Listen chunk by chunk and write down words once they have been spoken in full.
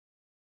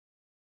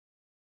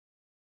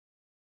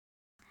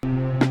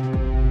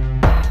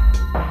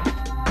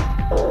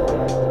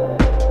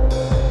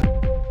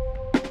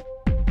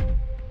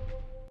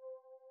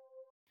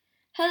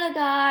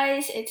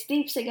guys, it's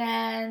Deeps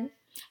again.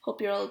 Hope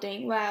you're all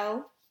doing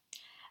well.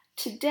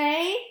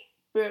 Today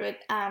we're with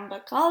Amber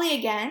Kali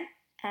again,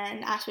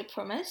 and as we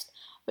promised,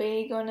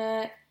 we're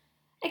gonna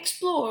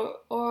explore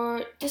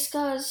or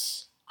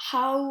discuss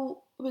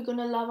how we're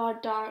gonna love our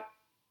dark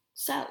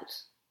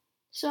selves.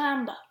 So,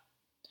 Amber,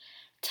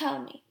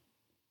 tell me,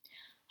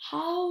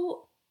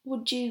 how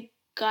would you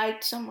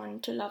guide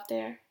someone to love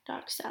their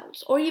dark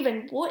selves? Or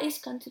even what is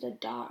considered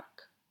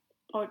dark?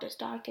 Or does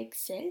dark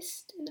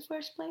exist in the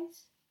first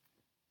place?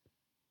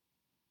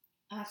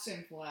 As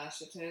simple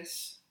as it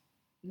is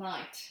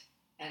night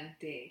and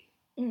day.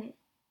 Mm.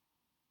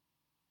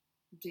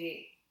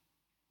 Day,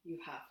 you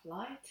have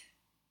light,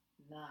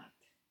 night,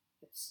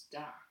 it's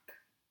dark.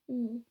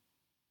 Mm.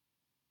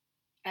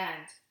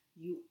 And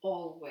you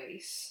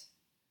always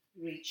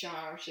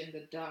recharge in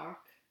the dark,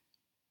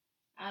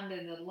 and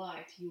in the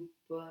light, you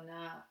burn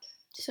out.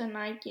 So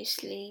night you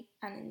sleep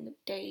and in the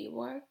day you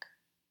work.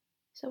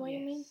 Is that what you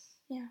mean?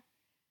 Yeah.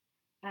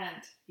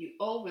 And you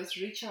always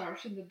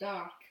recharge in the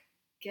dark.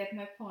 Get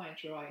my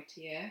point right,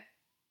 yeah?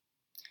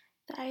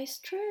 That is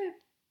true.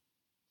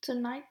 So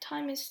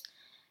nighttime is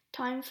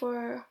time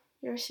for,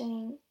 you're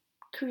saying,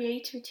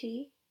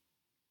 creativity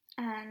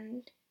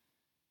and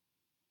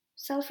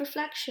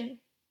self-reflection.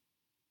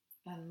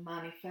 And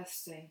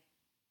manifesting.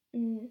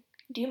 Do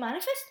you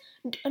manifest?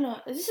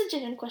 No, this is a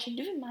genuine question.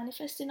 Do we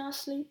manifest in our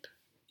sleep?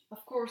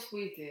 Of course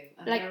we do.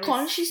 And like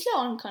consciously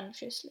or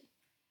unconsciously?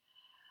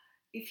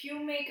 If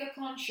you make a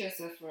conscious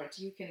effort,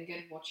 you can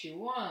get what you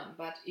want.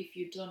 But if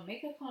you don't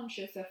make a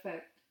conscious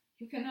effort,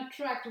 you can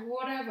attract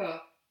whatever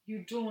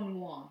you don't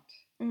want.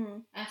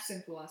 As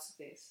simple as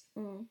it is.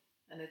 And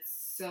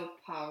it's so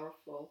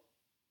powerful.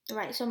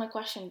 Right, so my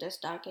question, does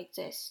dark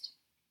exist?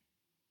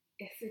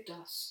 Yes, it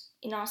does.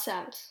 In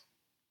ourselves?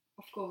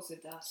 Of course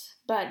it does.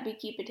 But we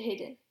keep it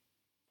hidden.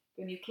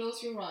 When you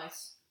close your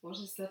eyes, what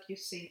is that you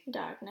see?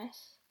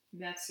 Darkness.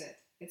 That's it.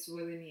 It's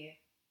within you.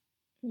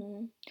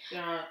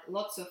 There are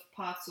lots of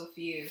parts of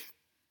you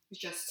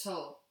which are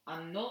still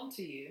unknown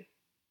to you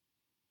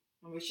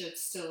and which are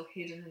still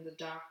hidden in the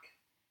dark.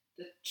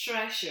 The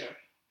treasure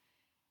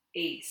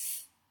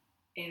is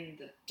in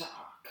the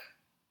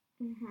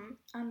dark.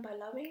 And by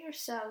loving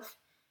yourself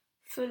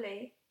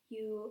fully,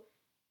 you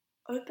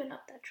open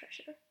up that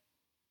treasure.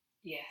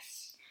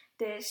 Yes.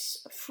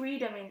 There's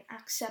freedom in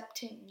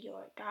accepting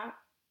your dark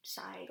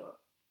side or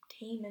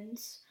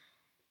demons,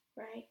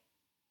 right?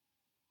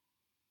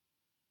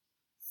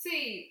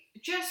 See,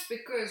 just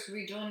because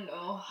we don't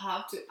know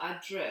how to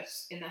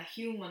address in a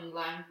human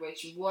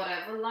language,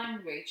 whatever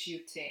language you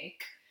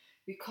take,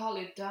 we call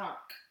it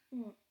dark.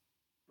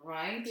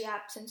 Right? The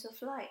absence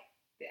of light.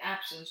 The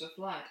absence of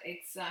light,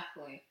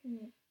 exactly.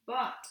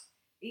 But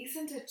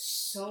isn't it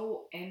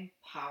so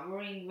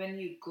empowering when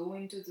you go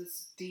into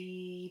this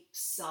deep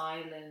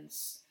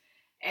silence,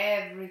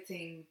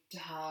 everything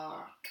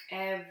dark,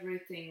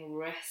 everything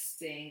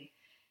resting,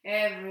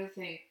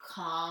 everything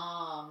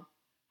calm?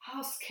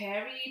 How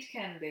scary it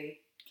can be.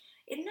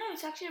 No,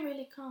 it's actually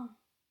really calm.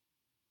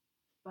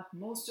 But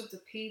most of the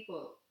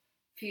people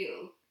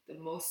feel the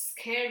most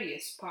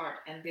scariest part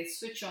and they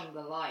switch on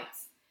the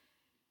lights.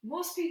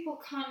 Most people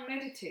can't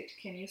meditate,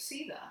 can you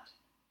see that?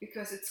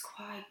 Because it's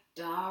quite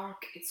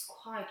dark, it's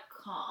quite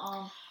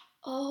calm.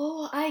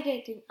 Oh, I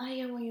get it. I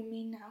get what you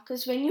mean now.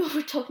 Because when you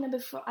were talking about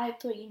before, I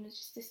thought,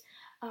 just this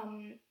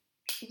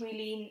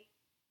really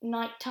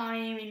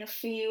nighttime in a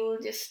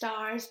field, just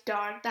stars,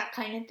 dark, that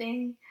kind of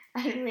thing.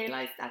 I didn't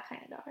realize that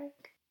kind of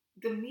dark.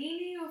 The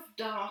meaning of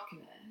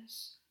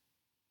darkness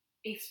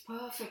is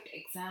perfect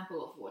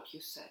example of what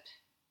you said.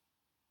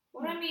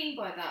 What I mean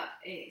by that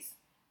is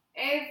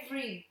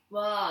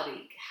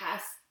everybody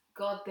has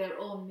got their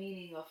own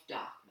meaning of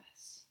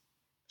darkness.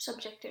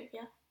 Subjective,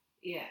 yeah?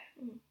 Yeah.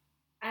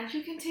 And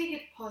you can take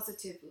it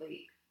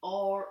positively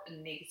or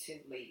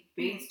negatively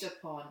based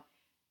upon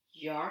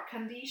your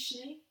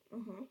conditioning,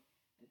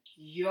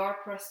 your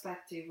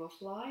perspective of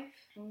life,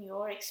 and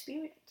your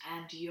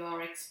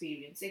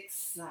experience.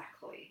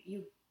 Exactly.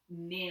 You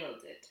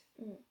nailed it.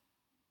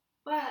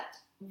 But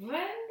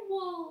when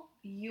will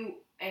you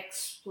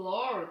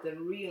explore the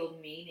real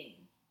meaning?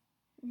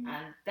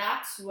 And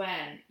that's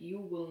when you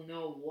will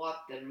know what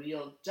the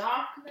real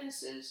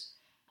darkness is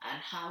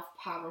and how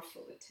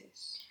powerful it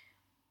is.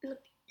 Look,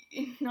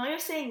 now you're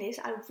saying this,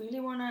 I really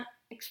want to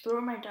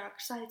explore my dark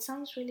side. It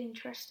sounds really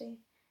interesting.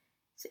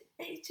 So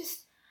I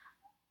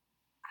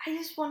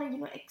just want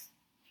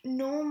to,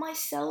 know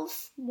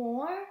myself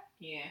more.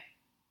 Yeah.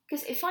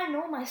 Because if I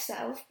know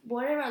myself,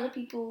 whatever other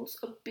people's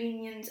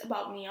opinions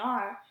about me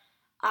are,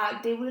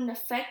 they wouldn't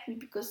affect me,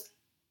 because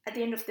at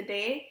the end of the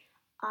day,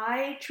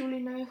 I truly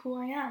know who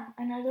I am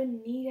and I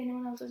don't need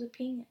anyone else's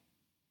opinion.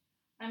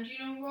 And you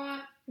know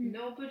what?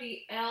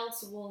 Nobody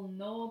else will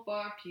know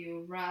about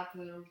you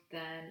rather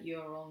than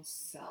your own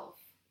self.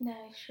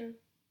 That is true.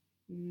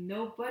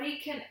 Nobody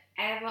can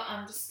ever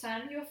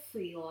understand your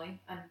feeling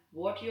and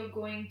what you're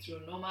going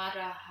through, no matter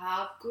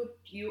how good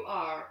you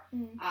are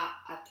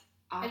at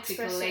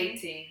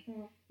articulating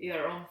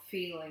your own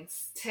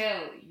feelings.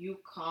 Still, you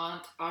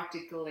can't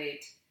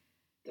articulate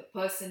the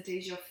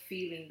percentage of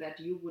feeling that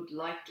you would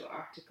like to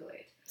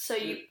articulate. So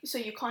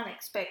you can't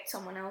expect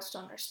someone else to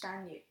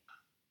understand you.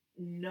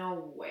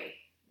 No way.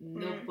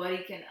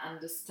 Nobody can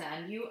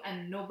understand you,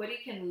 and nobody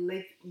can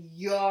live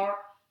your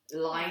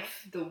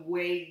life the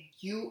way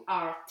you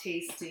are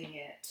tasting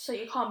it. So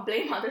you can't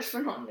blame others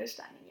for not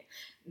understanding it.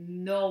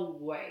 No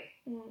way.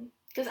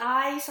 Because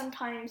I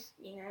sometimes,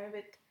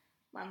 with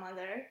my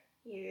mother,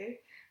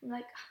 I'm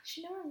like,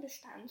 she never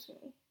understands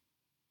me.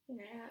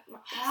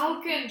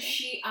 How can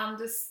she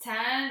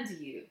understand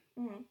you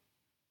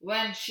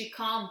when she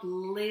can't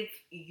live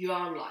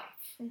your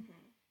life?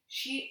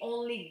 She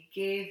only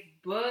gave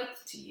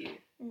birth to you.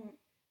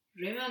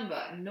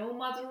 Remember, no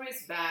mother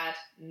is bad,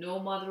 no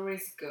mother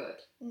is good.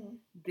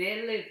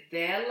 They live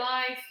their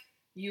life,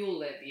 you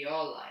live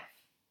your life.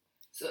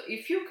 So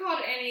if you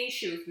got any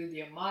issues with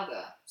your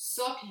mother,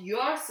 sort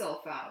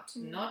yourself out,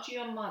 not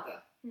your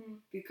mother.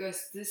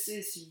 Because this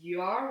is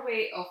your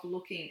way of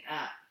looking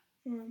at,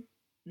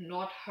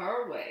 not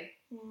her way.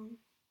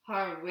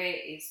 Her way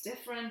is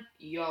different,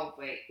 your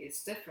way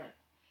is different.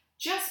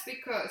 Just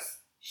because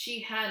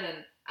she had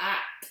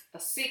a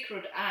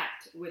sacred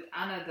act with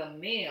another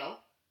male,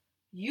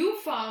 you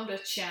found a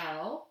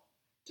channel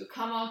to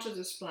come onto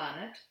this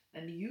planet,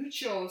 and you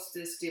chose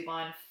this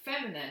divine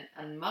feminine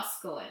and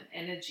masculine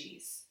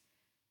energies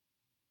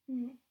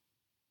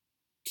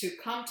to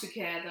come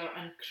together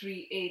and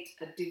create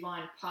a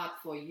divine path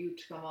for you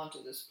to come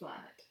onto this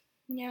planet.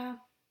 Yeah.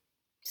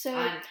 So,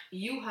 and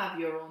you have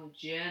your own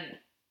journey.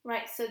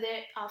 Right, so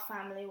our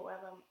family,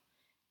 whatever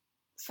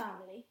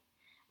family,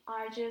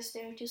 are just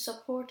there to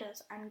support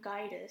us and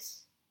guide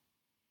us.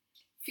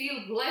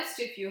 Feel blessed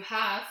if you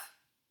have.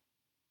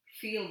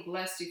 Feel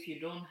blessed if you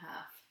don't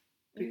have.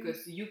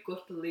 Because you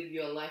got to live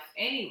your life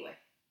anyway.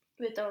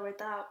 With or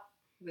without.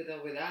 With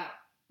or without.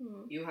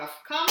 You have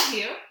come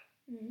here.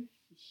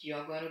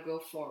 You're going to go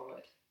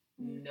forward.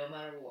 No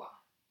matter what.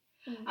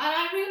 And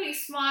I really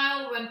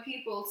smile when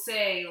people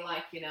say,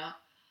 like,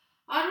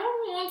 I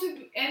don't want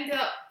to end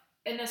up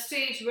in a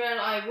stage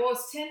where I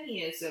was 10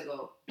 years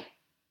ago.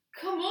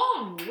 Come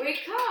on,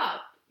 wake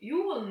up.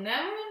 You will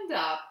never end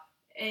up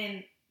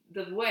in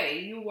the way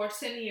you were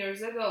 10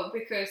 years ago,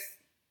 because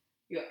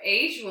your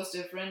age was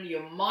different,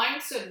 your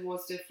mindset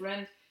was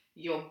different,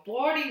 your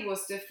body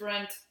was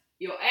different,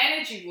 your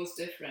energy was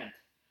different.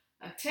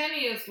 And 10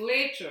 years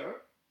later,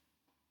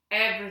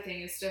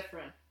 everything is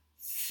different.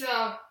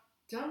 So,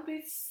 don't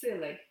be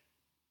silly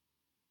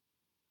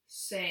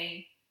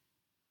saying,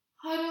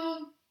 I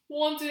don't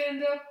want to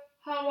end up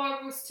how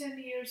I was 10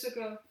 years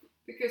ago,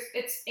 because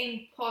it's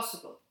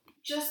impossible.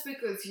 Just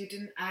because you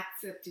didn't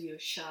accept your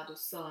shadow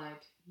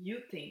side, you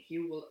think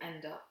you will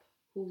end up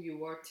who you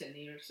were 10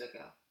 years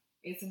ago.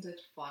 Isn't it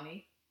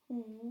funny?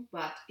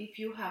 But if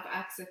you have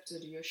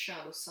accepted your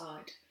shadow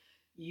side,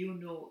 you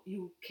know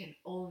you can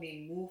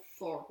only move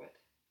forward.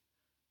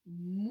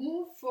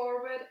 Move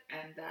forward,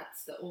 and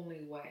that's the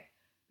only way,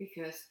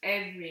 because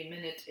every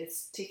minute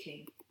is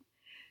ticking.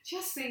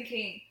 Just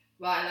thinking,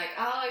 why, like,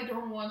 I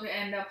don't want to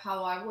end up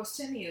how I was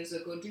 10 years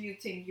ago. Do you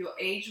think your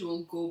age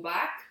will go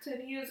back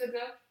 10 years ago?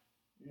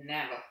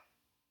 Never.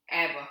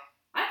 Ever.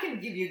 I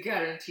can give you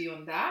guarantee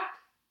on that.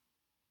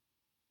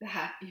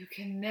 That you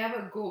can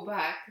never go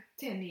back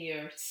 10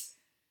 years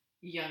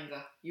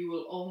younger. You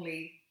will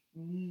only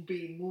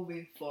be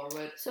moving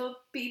forward. So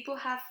people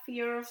have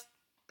fear of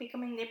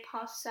becoming their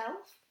past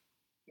self?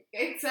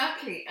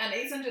 Exactly. And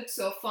isn't it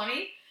so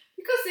funny?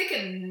 Because they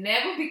can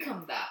never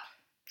become that.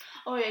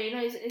 Oh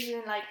yeah, isn't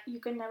it like you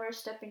can never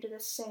step into the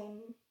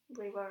same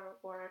river or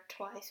water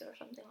twice or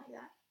something like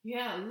that?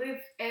 Yeah,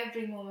 live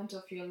every moment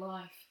of your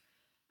life.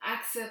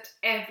 Accept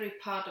every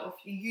part of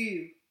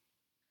you.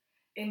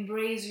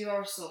 Embrace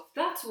yourself.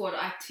 That's what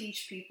I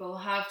teach people,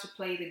 how to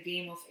play the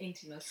game of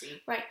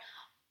intimacy. Right.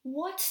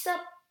 What's the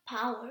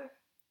power?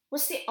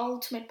 What's the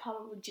ultimate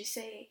power, would you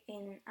say,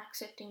 in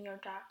accepting your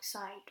dark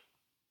side?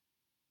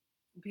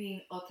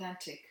 Being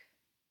authentic.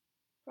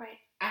 Right.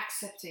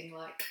 Accepting,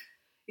 like,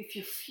 if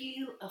you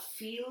feel a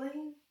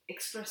feeling,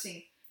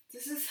 expressing,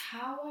 this is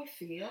how I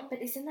feel.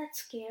 But isn't that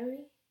scary?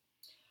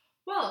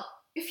 Well,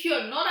 if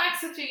you're not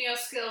accepting your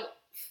skill,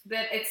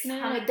 then it's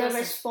no, the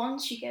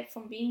response you get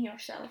from being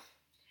yourself.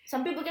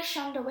 Some people get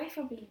shunned away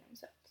from being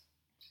themselves.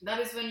 That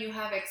is when you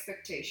have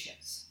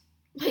expectations.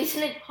 But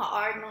isn't it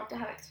hard not to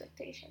have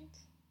expectations?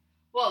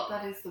 Well,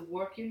 that is the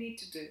work you need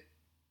to do.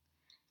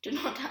 To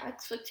not have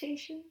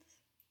expectations?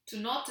 To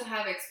not to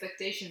have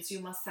expectations, you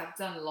must have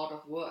done a lot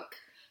of work.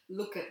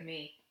 Look at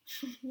me.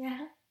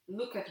 Yeah.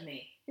 Look at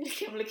me.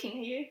 I'm looking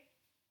at you.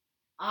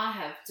 I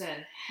have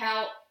done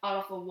hell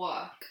out of a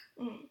work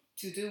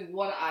to do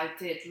what I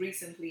did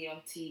recently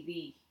on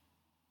TV.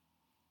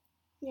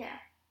 Yeah.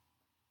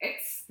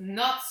 It's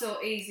not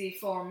so easy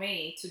for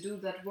me to do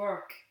that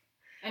work.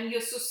 And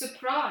you're so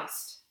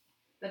surprised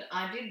that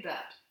I did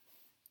that.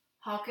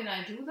 How can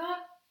I do that?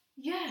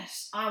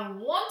 Yes, I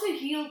want to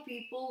heal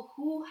people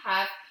who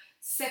have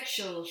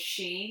sexual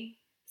shame,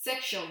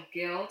 sexual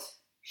guilt,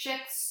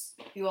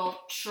 sexual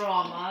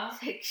trauma,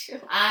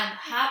 and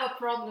have a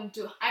problem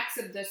to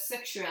accept their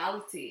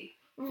sexuality.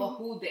 for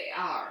who they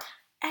are.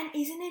 And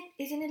isn't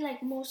it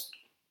like most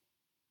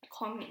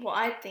common? What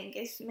I think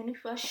is many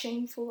people are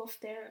shameful of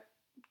their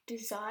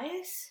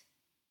desires,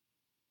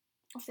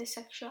 of their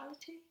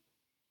sexuality.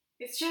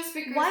 It's just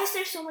because. Why is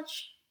there so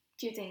much?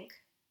 Do you think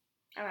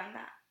around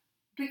that?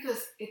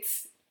 Because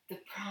it's the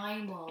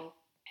primal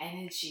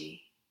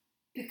energy.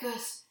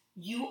 Because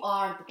you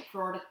are the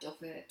product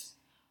of it.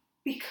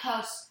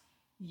 Because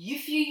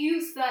if you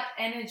use that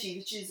energy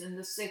which is in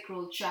the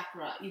sacral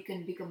chakra, you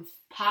can become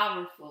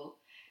powerful.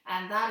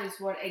 And that is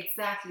what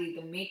exactly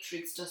the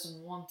Matrix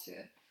doesn't want to.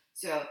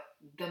 So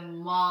the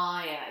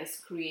Maya is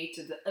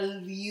created, the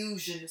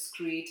illusion is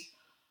created.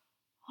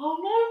 Oh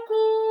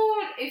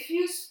my God, if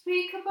you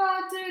speak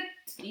about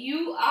it,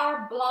 you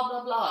are blah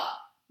blah blah.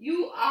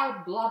 You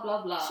are blah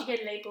blah blah. She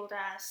get labeled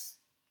as.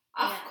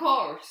 Of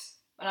course.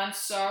 But I'm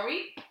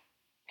sorry,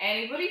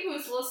 anybody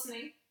who's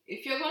listening,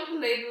 if you're going to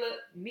label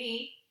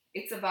me,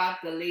 it's about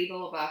the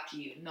label about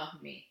you,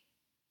 not me.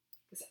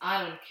 Because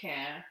I don't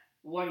care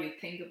what you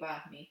think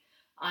about me.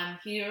 I'm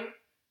here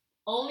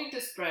only to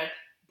spread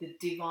the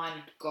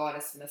divine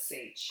goddess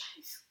message.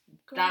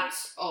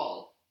 That's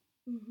all.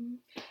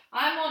 Mm-hmm.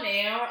 I'm on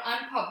air,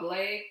 I'm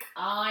public,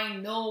 I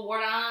know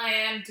what I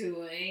am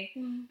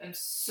doing. I'm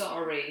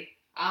sorry.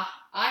 I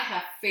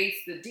have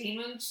faced the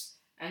demons,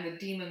 and the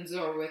demons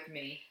are with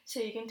me. So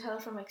you can tell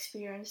from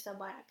experience that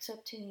by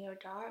accepting your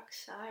dark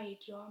side,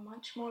 you're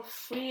much more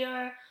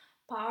freer,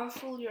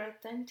 powerful, your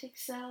authentic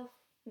self,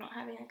 not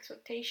having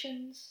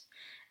expectations.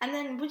 And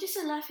then would you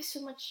say life is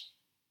so much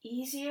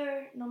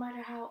easier, no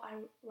matter how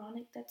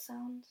ironic that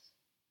sounds?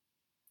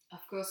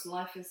 Of course,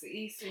 life is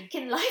easy.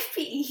 Can life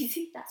be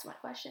easy? That's my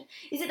question.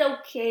 Is it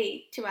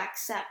okay to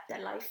accept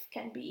that life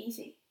can be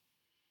easy?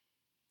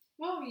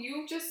 Well,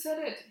 you just said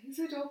it. Is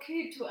it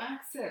okay to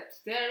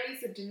accept? There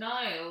is a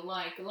denial,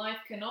 like life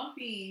cannot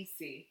be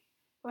easy.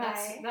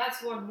 Right.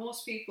 That's what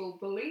most people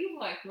believe,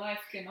 like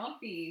life cannot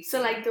be easy.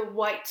 So like the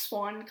white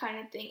swan kind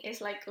of thing is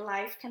like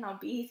life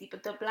cannot be easy,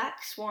 but the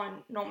black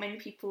swan, not many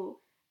people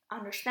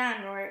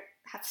understand or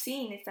have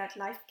seen, is that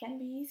life can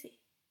be easy.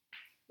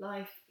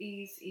 Life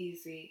is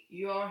easy.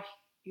 You're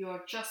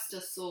just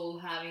a soul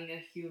having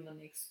a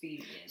human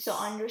experience. So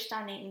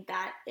understanding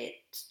that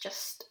it's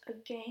just a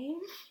game.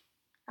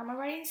 Am I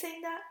right in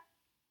saying that?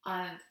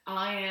 And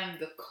I am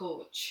the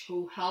coach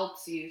who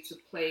helps you to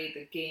play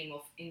the game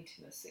of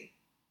intimacy.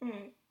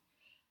 And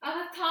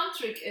a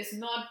tantric is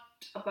not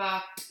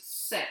about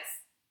sex.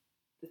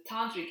 The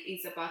tantric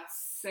is about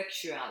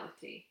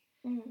sexuality.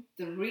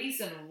 The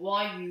reason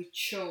why you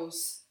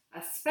chose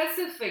a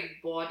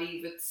specific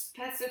body with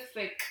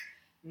specific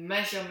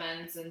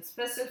measurements and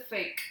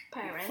specific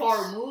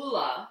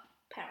formula.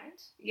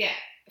 Yeah.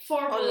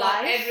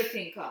 Formula,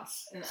 everything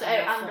comes in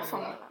under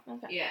formula.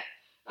 Okay. Yeah.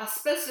 A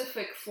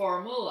specific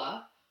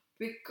formula,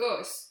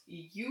 because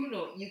you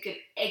know you can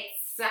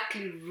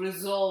exactly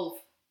resolve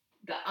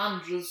the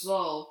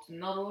unresolved,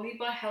 not only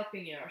by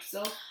helping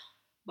yourself,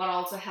 but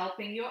also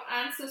helping your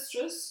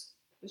ancestors,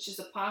 which is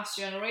the past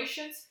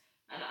generations,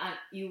 and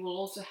you will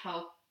also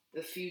help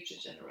the future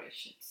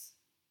generations.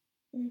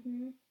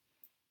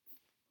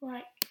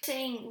 Right.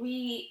 Saying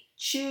we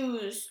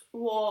choose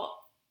what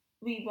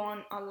we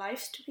want our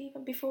lives to be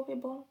before we're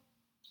born.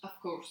 Of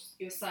course,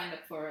 you signed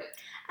up for it.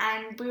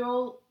 And we're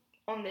all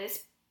on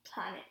this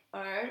planet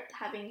Earth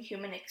having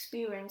human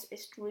experience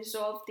is to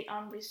resolve the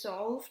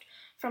unresolved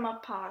from our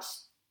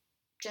past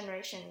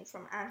generation,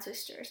 from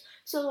ancestors.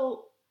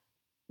 So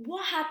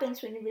what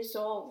happens when you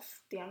resolve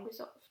the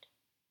unresolved?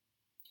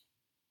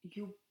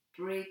 You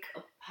break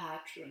a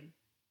pattern.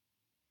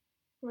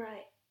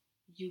 Right.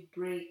 You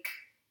break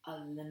a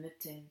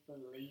limiting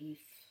belief.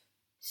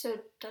 So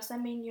does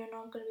that mean you're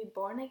not going to be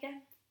born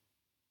again?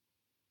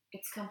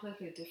 It's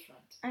completely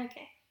different.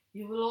 Okay.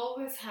 You will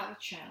always have a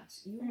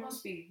chance. You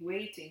must be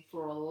waiting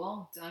for a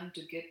long time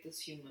to get this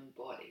human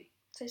body.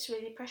 So it's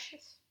really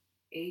precious.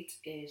 It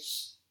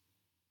is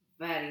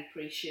very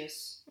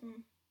precious.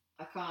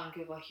 I can't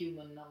give a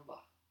human number.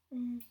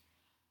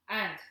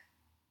 And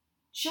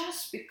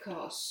just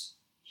because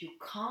you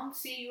can't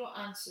see your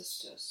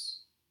ancestors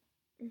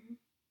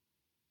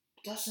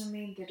doesn't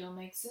mean they don't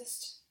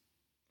exist.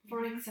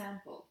 For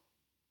example,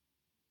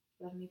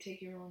 let me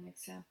take your own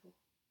example.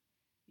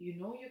 You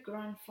know your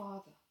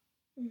grandfather.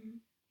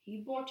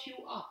 He brought you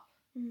up.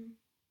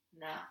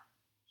 Now,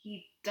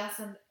 he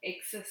doesn't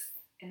exist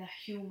in a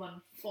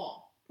human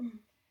form.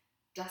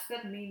 Does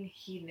that mean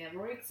he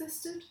never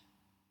existed?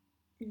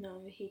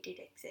 No, he did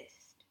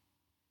exist.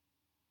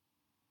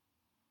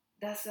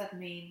 Does that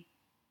mean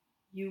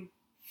you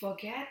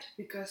forget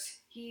because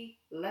he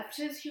left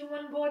his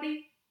human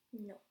body?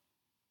 No.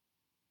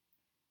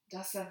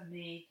 Does that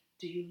mean,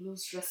 do you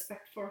lose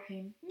respect for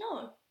him?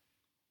 No,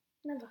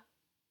 never.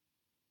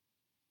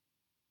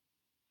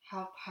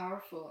 How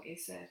powerful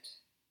is it?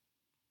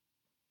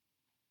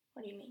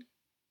 What do you mean?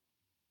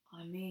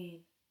 I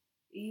mean,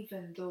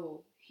 even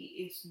though he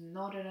is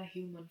not in a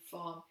human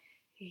form,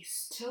 he's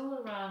still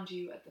around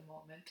you at the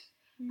moment.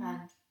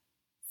 And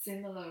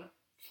similar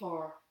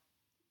for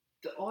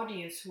the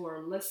audience who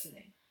are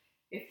listening,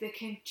 if they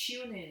can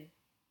tune in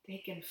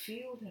they can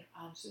feel their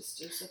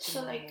ancestors at the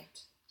So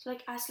moment.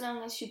 like as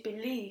long as you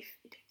believe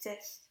it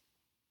exists.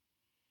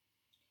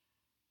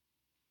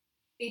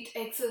 It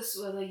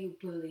exists whether you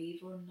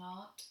believe or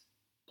not,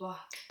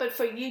 But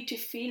for you to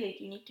feel it,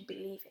 you need to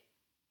believe it.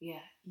 yeah,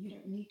 you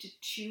need to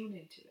tune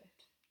into it.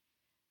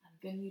 And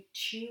when you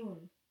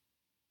tune,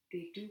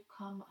 they do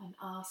come and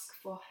ask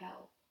for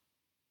help.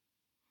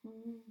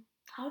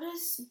 How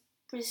does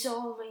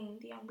resolving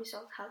the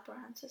unresolved help our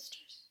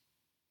ancestors?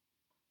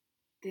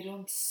 They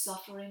don't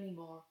suffer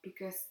anymore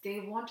because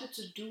they wanted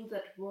to do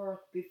that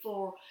work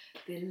before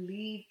they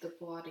leave the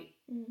body.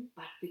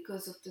 But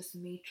because of this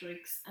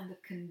matrix and the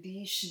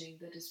conditioning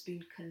that has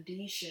been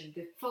conditioned,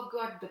 they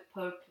forgot the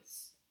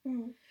purpose.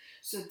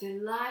 So they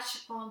latch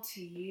upon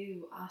to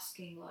you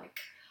asking like,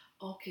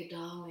 okay,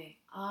 darling,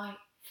 I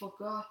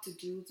forgot to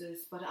do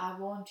this, but I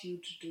want you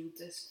to do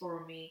this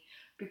for me,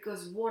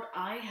 because what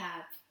I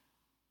have,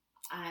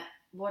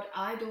 what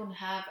I don't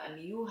have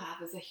and you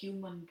have is a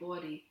human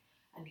body.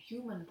 And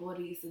human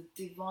body is a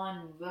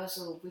divine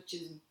vessel which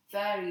is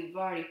very,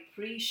 very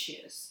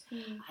precious.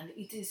 And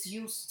it is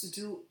used to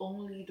do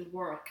only the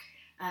work.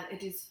 And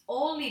it is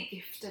only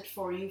gifted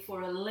for you for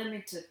a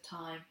limited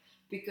time.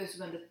 Because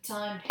when the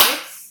time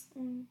hits,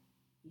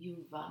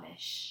 you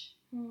vanish.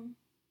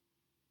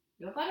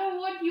 No matter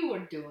what you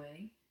are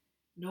doing,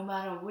 no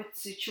matter which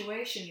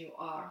situation you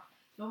are,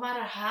 no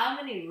matter how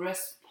many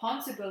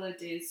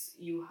responsibilities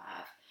you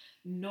have,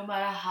 no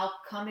matter how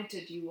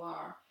committed you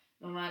are,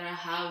 no matter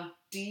how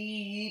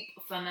deep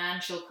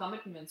financial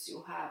commitments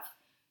you have,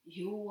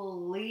 you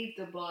will leave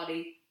the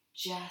body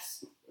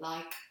just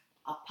like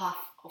a puff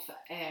of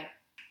air.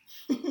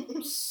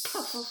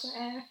 Puff of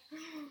air.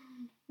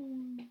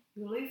 You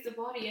leave the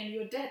body and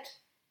you're dead.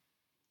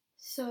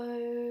 So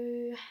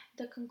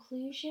the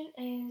conclusion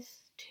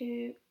is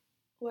to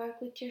work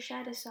with your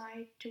shadow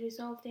side to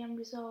resolve the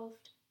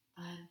unresolved.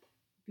 And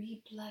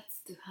be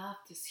blessed to have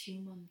this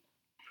human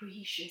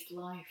precious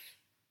life.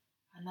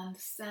 And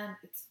understand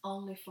it's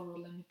only for a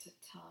limited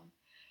time.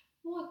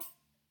 What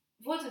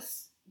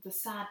is the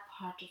sad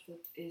part of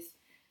it is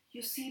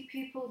you see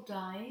people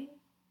dying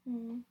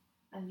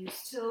and you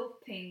still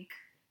think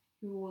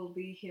you will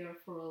be here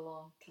for a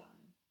long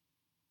time.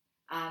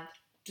 And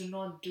do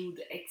not do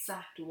the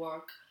exact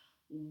work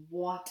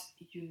what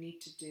you need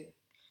to do.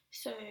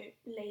 So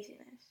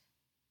laziness.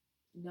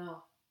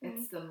 No,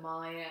 it's the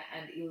Maya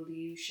and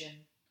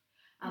illusion.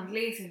 And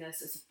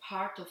laziness is a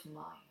part of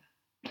Maya.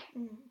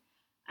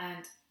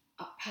 And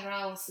a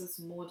paralysis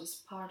mode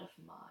is part of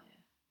Maya.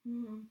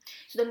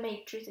 So the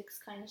matrix is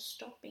kind of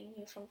stopping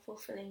you from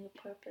fulfilling your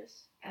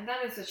purpose. And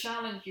that is a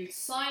challenge you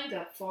signed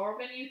up for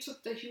when you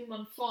took the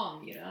human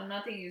form.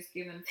 Nothing is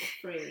given for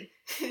free.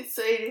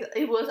 So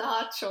it was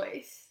our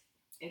choice.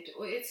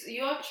 It's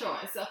your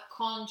choice, a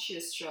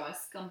conscious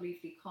choice,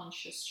 completely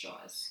conscious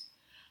choice.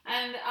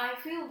 And I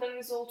feel there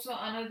is also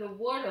another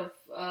word of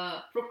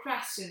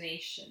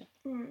procrastination.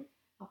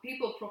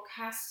 People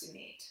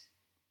procrastinate.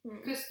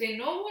 Because they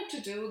know what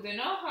to do, they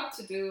know how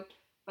to do,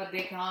 but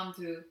they can't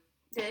do.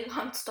 They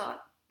can't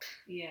start.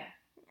 Yeah.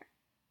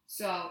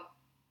 So,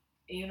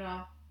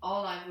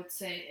 all I would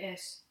say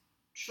is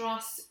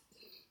trust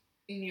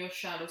in your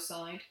shadow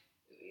side.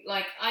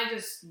 Like, I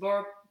just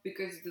burp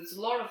because there's a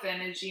lot of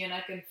energy and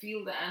I can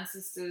feel the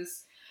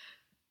ancestors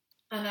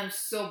and I'm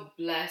so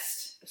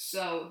blessed.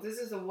 So, this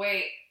is a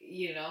way,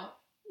 you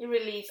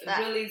release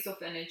that. Release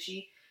of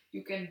energy.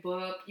 You can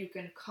burp, you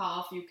can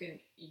cough, you can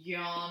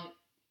yawn.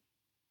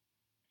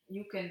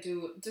 You can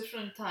do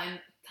different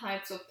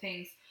types of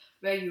things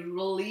where you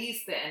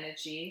release the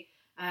energy,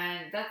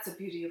 and that's the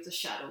beauty of the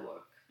shadow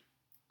work.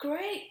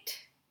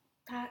 Great!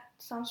 That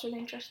sounds really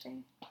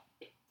interesting.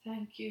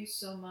 Thank you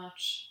so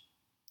much.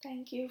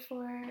 Thank you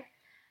for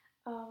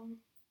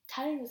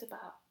telling us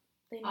about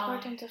the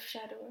importance of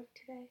shadow work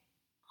today.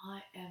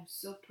 I am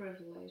so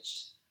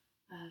privileged,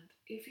 and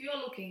if you're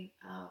looking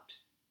out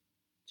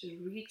to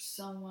reach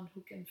someone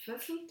who can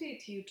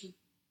facilitate you to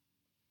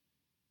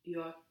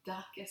your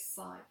darkest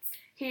sides,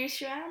 here's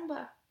your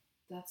Amber.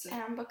 That's it.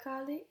 Amber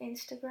Kali,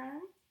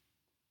 Instagram.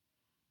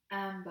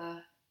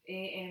 Amber,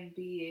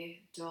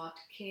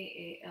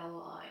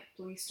 AMBA.KALI.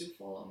 Please do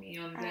follow me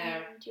on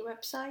there. And your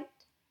website?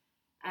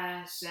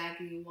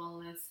 Zaggy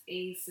Wellness,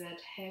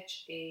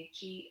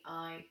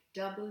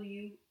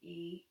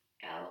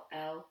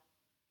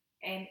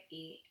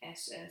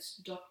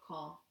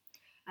 AZHAGIWELLNESS.com.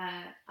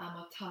 And I'm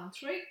a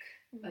tantric,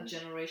 a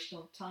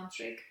generational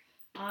tantric,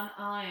 and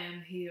I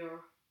am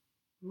here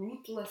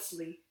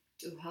ruthlessly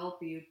to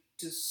help you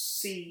to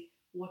see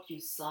what you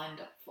signed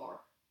up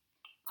for.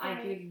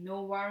 I give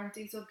no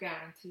warranties or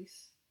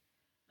guarantees,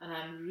 and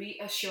I'm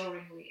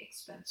reassuringly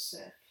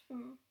expensive,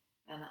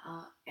 and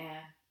I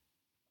am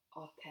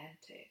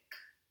authentic.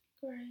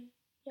 Great.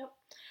 Yep.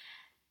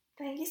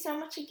 Thank you so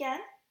much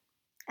again,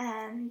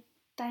 and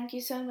thank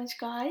you so much,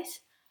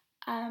 guys.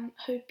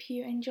 Hope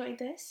you enjoyed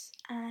this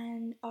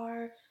and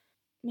are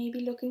maybe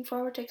looking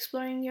forward to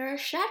exploring your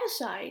shadow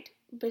side,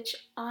 which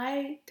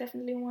I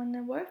definitely want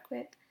to work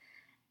with.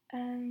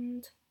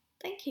 And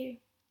thank you.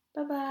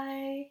 Bye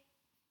bye.